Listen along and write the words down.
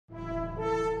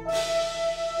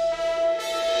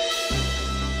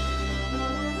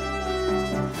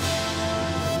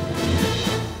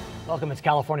Welcome, it's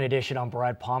California Edition. I'm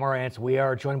Brad Pomerance. We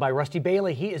are joined by Rusty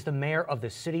Bailey. He is the mayor of the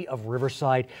city of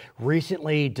Riverside.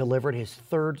 Recently delivered his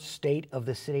third state of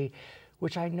the city,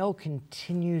 which I know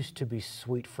continues to be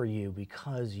sweet for you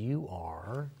because you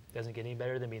are... Doesn't get any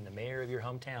better than being the mayor of your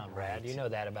hometown, Brad. Right. You know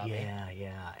that about me.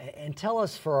 Yeah. And tell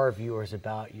us for our viewers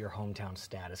about your hometown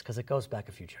status, because it goes back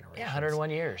a few generations. Yeah, 101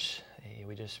 years.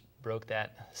 We just broke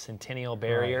that centennial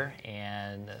barrier,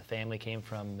 and the family came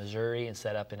from Missouri and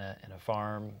set up in a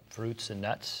farm, fruits and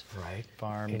nuts. Right.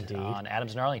 Farmed Indeed. on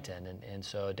Adams and Arlington. And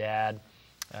so Dad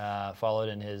followed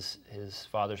in his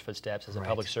father's footsteps as a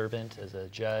public servant, as a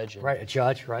judge. And, a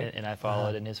judge, right. And I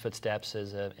followed in his footsteps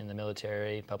as in the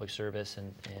military, public service,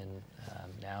 and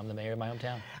now I'm the mayor of my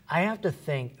hometown. I have to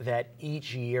think that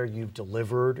each year you've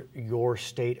delivered your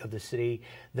state of the city,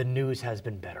 the news has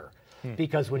been better.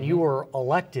 Because when you were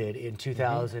elected in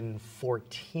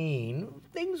 2014,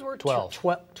 things were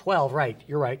 12, right?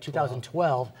 You're right.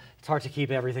 2012. It's hard to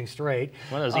keep everything straight.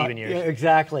 One of those even years. Yeah,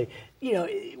 exactly. You know,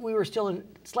 we were still in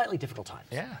slightly difficult times.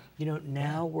 Yeah. You know,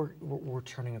 now we're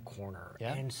turning a corner.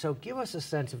 Yeah. And so, give us a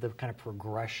sense of the kind of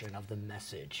progression of the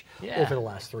message over the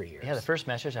last 3 years. Yeah. The first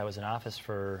message, I was in office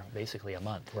for basically a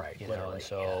month. Right. You know, and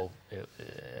so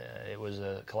it was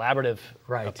a collaborative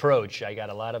approach. I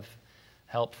got a lot of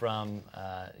help from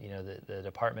you know, the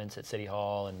departments at City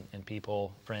Hall and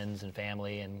people, friends and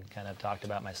family, and kind of talked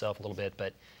about myself a little bit.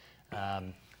 But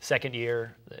second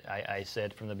year, I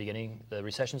said from the beginning, the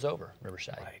recession's over,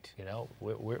 Riverside. Right. You know,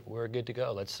 we're good to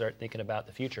go. Let's start thinking about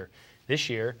the future. This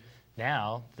year,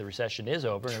 now the recession is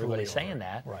over, and everybody's saying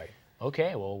that. Right.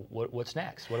 Okay, well, what's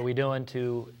next? What are we doing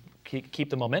to keep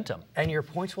the momentum? And your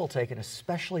point's well taken,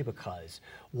 especially because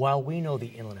while we know the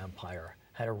Inland Empire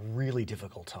had a really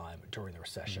difficult time during the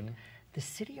recession, the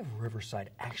city of Riverside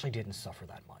actually didn't suffer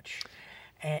that much.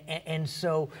 And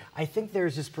so I think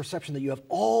there's this perception that you have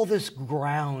all this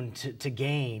ground to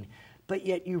gain, but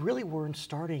yet you really weren't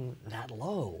starting that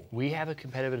low. We have a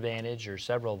competitive advantage, or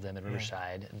several of them in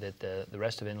Riverside, that the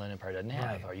rest of Inland Empire doesn't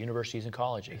have. Our universities and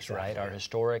colleges, right? Our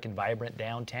historic and vibrant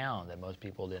downtown that most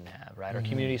people didn't have, right? Our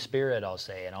community spirit, I'll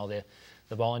say, and all the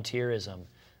volunteerism.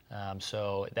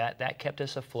 So that kept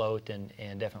us afloat,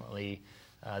 and definitely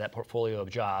that portfolio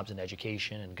of jobs and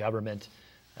education and government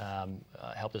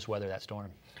helped us weather that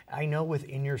storm. I know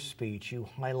within your speech you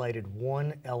highlighted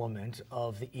one element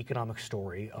of the economic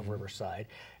story of Riverside.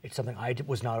 It's something I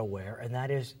was not aware, and that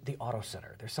is the Auto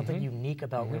Center. There's something unique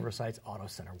about Riverside's Auto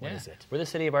Center. What is it? We're the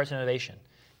city of arts and innovation,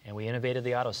 and we innovated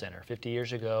the Auto Center. 50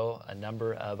 years ago, a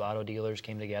number of auto dealers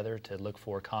came together to look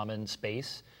for common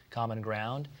space, common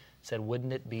ground. Said,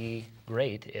 wouldn't it be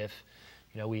great if,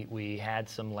 you know, we had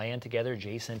some land together,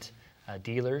 adjacent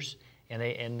dealers,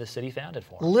 and the city found it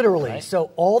for them. Literally. Right? So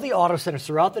all the auto centers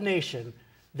throughout the nation,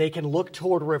 they can look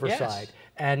toward Riverside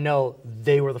and know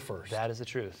they were the first. That is the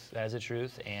truth. That is the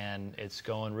truth. And it's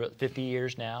going 50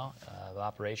 years now of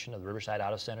operation of the Riverside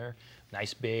Auto Center.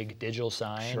 Nice big digital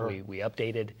sign. We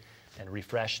updated and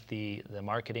refreshed the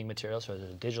marketing material. So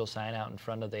there's a digital sign out in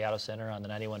front of the Auto Center on the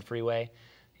 91 freeway.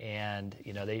 And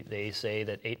you know, they say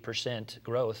that 8%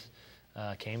 growth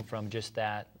came from just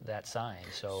that sign.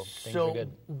 So things are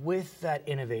good. With that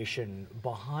innovation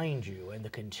behind you and the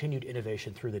continued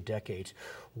innovation through the decades,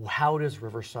 how does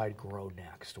Riverside grow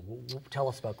next? Tell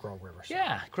us about Grow Riverside.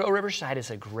 Yeah, Grow Riverside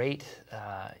is a great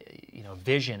you know,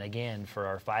 vision again for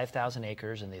our 5,000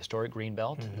 acres in the historic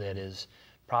Greenbelt that is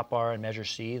Prop R and Measure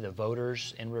C. The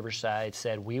voters in Riverside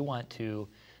said we want to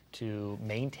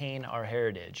maintain our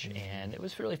heritage, and it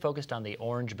was really focused on the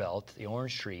orange belt, the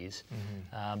orange trees,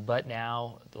 but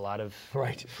now a lot of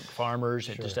farmers,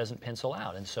 it just doesn't pencil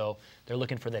out, and so they're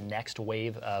looking for the next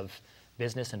wave of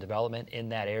business and development in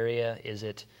that area. Is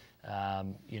it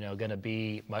you know, going to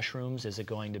be mushrooms? Is it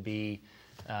going to be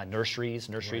nurseries?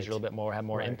 Nurseries are a little bit more, have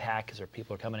more impact because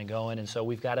people are coming and going, and so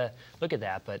we've got to look at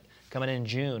that. But coming in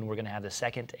June, we're going to have the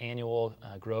second annual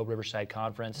Grow Riverside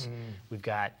Conference. We've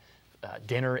got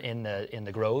dinner in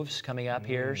the groves coming up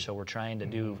here, so we're trying to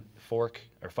do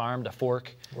farm to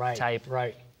fork type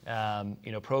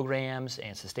you know, programs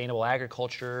and sustainable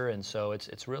agriculture, and so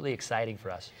it's really exciting for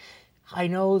us. I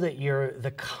know that you're the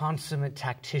consummate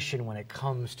tactician when it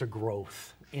comes to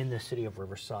growth in the city of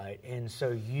Riverside, and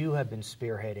so you have been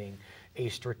spearheading a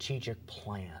strategic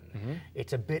plan.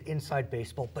 It's a bit inside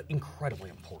baseball, but incredibly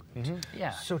important. Yeah.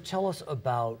 So tell us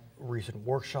about recent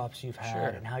workshops you've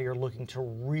had and how you're looking to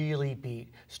really be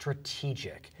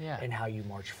strategic in how you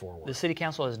march forward. The City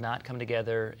Council has not come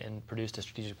together and produced a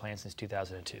strategic plan since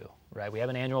 2002, right? We have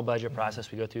an annual budget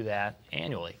process. We go through that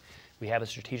annually. We have a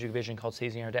strategic vision called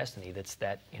Seizing Our Destiny. That's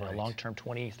that long-term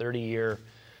 20, 30-year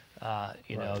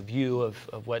view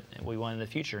of what we want in the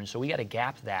future. And so we got to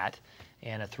gap that.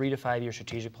 And a 3 to 5 year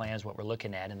strategic plan is what we're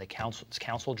looking at, and it's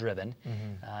council driven,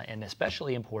 and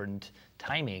especially important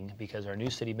timing, because our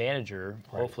new city manager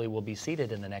hopefully will be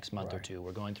seated in the next month or two.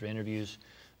 We're going through interviews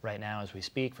right now as we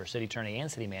speak for city attorney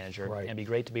and city manager, and it'd be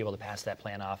great to be able to pass that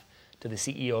plan off to the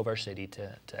CEO of our city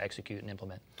to execute and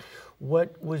implement.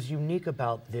 What was unique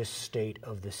about this State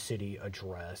of the City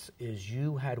address is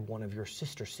you had one of your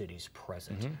sister cities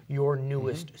present, your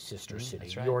newest sister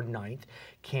city, your 9th,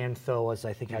 Can Tho, as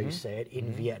I think how you say it,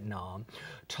 in Vietnam.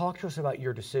 Talk to us about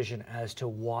your decision as to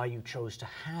why you chose to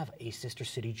have a sister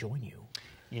city join you.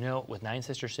 You know, with 9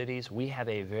 sister cities, we have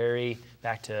a very,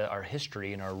 back to our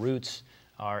history and our roots,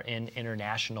 are in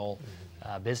international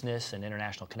business and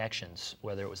international connections,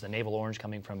 whether it was the Naval Orange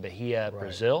coming from Bahia,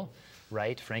 Brazil,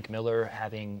 Frank Miller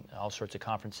having all sorts of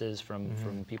conferences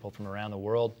from people from around the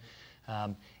world.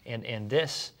 And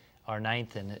this, our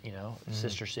 9th and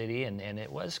sister city, and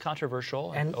it was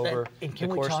controversial over the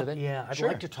course of it. Yeah, I'd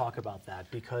like to talk about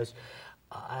that, because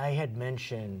I had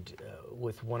mentioned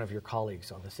with one of your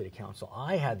colleagues on the city council,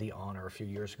 I had the honor a few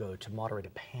years ago to moderate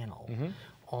a panel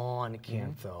on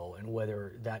Can Tho and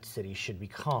whether that city should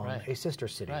become a sister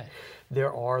city.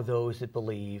 There are those that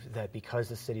believe that because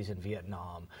the city's in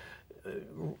Vietnam,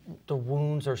 the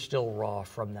wounds are still raw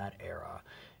from that era.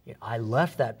 I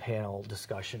left that panel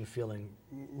discussion feeling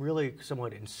really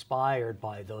somewhat inspired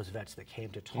by those vets that came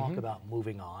to talk about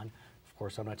moving on. Of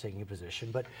course, I'm not taking a position,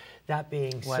 but that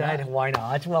being said, why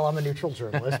not? Well, I'm a neutral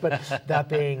journalist, but that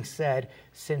being said,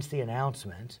 since the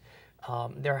announcement,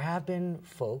 there have been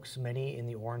folks, many in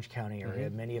the Orange County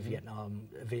area, many of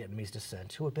Vietnamese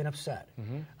descent, who have been upset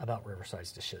about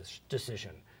Riverside's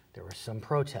decision. There were some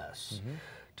protests.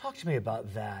 Talk to me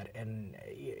about that and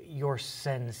your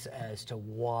sense as to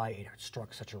why it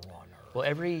struck such a raw nerve. Well,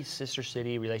 every sister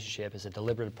city relationship is a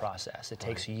deliberative process. It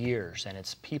takes years, and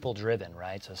it's people driven,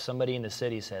 right? So somebody in the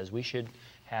city says, we should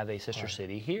have a sister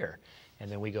city here.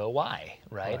 And then we go, why,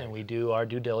 right? And we do our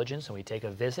due diligence, and we take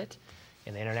a visit.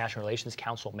 And the International Relations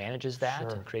Council manages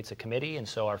that and creates a committee. And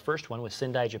so our first one with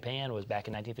Sendai, Japan, was back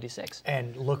in 1956.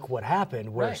 And look what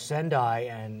happened, where Sendai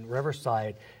and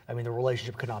Riverside, I mean, the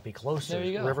relationship could not be closer. There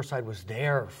you go. Riverside was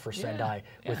there for Sendai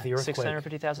with the earthquake.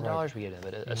 $650,000 we gave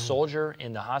it. A soldier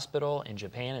in the hospital in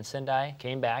Japan in Sendai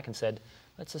came back and said,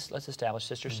 let's establish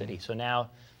sister city. So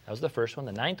now, that was the first one.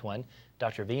 The 9th one,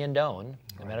 Dr. Vien Doan,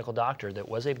 the medical doctor that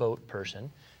was a boat person,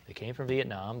 that came from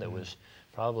Vietnam, that was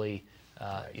probably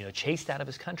chased out of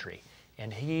his country.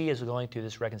 And he is going through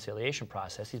this reconciliation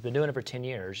process. He's been doing it for 10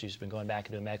 years. He's been going back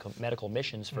and doing medical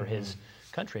missions for his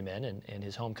countrymen in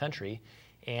his home country.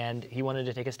 And he wanted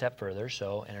to take a step further.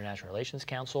 So International Relations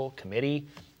Council committee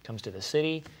comes to the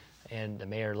city, and the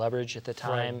Mayor Leverage at the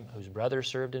time, whose brother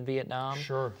served in Vietnam.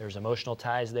 There's emotional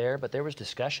ties there, but there was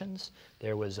discussions.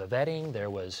 There was a vetting.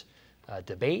 There was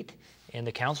debate. And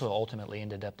the council ultimately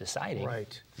ended up deciding, and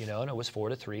it was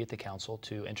 4-3 at the council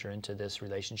to enter into this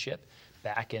relationship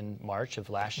back in March of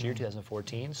last year,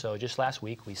 2014. So just last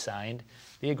week, we signed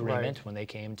the agreement when they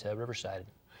came to Riverside.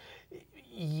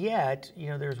 Yet,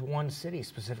 there's one city,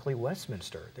 specifically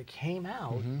Westminster, that came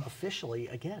out officially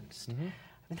against. I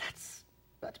mean,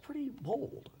 that's pretty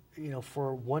bold,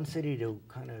 for one city to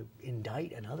kind of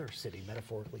indict another city,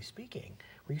 metaphorically speaking.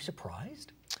 Were you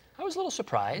surprised? I was a little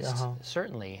surprised,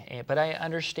 certainly, but I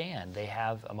understand they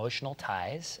have emotional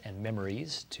ties and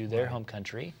memories to their home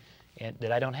country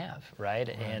that I don't have,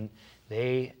 and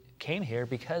they came here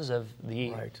because of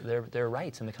their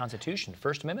rights in the Constitution,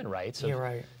 First Amendment rights of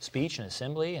speech and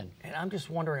assembly. And I'm just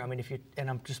wondering, I mean, and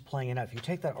I'm just playing it out, if you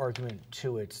take that argument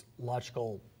to its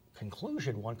logical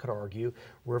conclusion, one could argue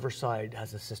Riverside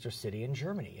has a sister city in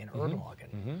Germany, in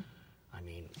Ernlagen. I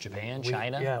mean, Japan,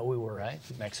 China, we were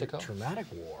Mexico, traumatic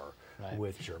war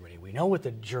with Germany. We know what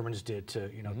the Germans did to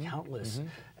countless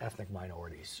ethnic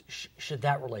minorities. Should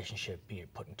that relationship be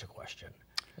put into question?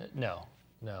 No,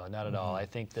 not at all. I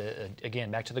think that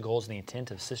again, back to the goals and the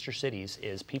intent of sister cities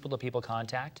is people-to-people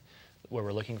contact, where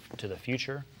we're looking to the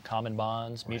future, common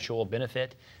bonds, mutual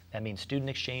benefit. That means student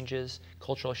exchanges,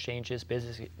 cultural exchanges,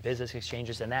 business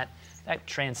exchanges, and that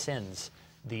transcends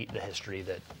the history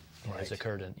that has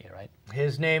occurred in,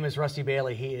 His name is Rusty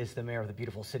Bailey. He is the mayor of the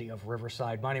beautiful city of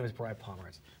Riverside. My name is Brad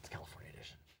Pomerance. It's California.